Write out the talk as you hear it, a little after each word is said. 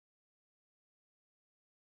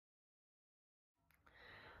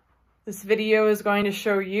This video is going to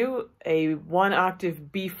show you a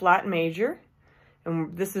 1-octave B flat major,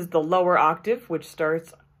 and this is the lower octave, which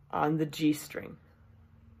starts on the G string.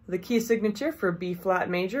 The key signature for B flat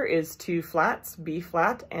major is 2 flats, B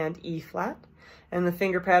flat and E flat, and the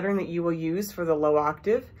finger pattern that you will use for the low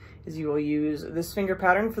octave is you will use this finger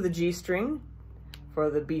pattern for the G string for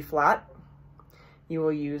the B flat. You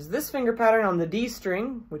will use this finger pattern on the D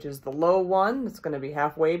string, which is the low one. It's going to be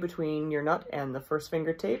halfway between your nut and the first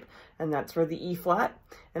finger tape, and that's for the E flat.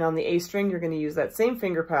 And on the A string, you're going to use that same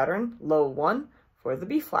finger pattern, low 1, for the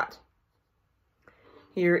B flat.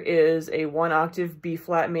 Here is a 1-octave B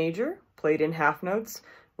flat major, played in half notes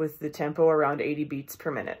with the tempo around 80 beats per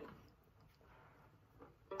minute.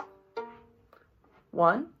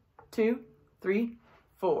 1, 2, 3,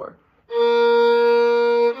 4.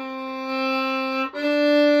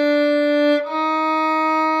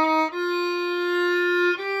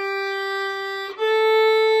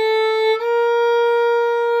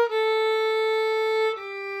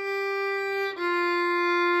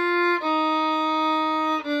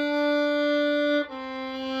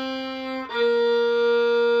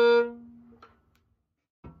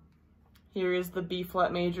 Here is the B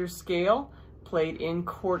flat major scale played in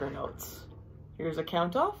quarter notes. Here's a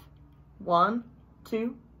count off. 1,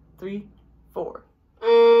 2, 3, 4.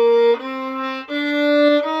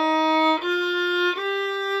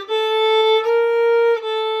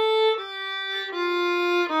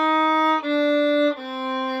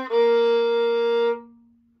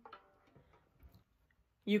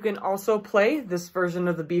 You can also play this version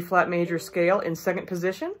of the B flat major scale in second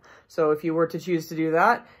position. So if you were to choose to do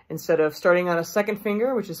that, instead of starting on a second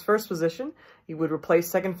finger, which is first position, you would replace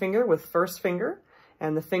second finger with first finger,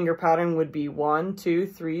 and the finger pattern would be 1, 2,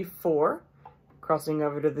 3, 4, crossing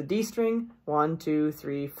over to the D string, 1, 2,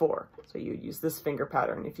 3, 4. So you'd use this finger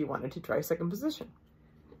pattern if you wanted to try second position.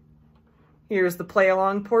 Here's the play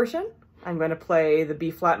along portion. I'm going to play the B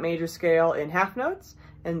flat major scale in half notes,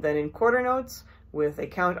 and then in quarter notes, with a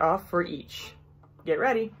count off for each. Get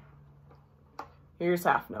ready. Here's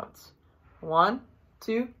half notes. 1,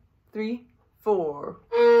 2, 3, 4.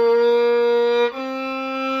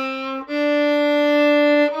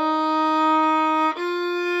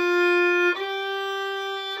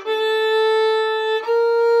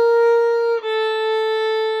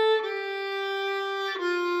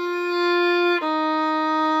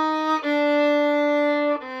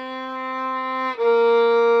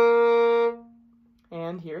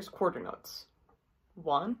 And here's quarter notes.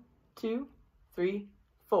 1, 2, 3,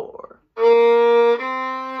 4.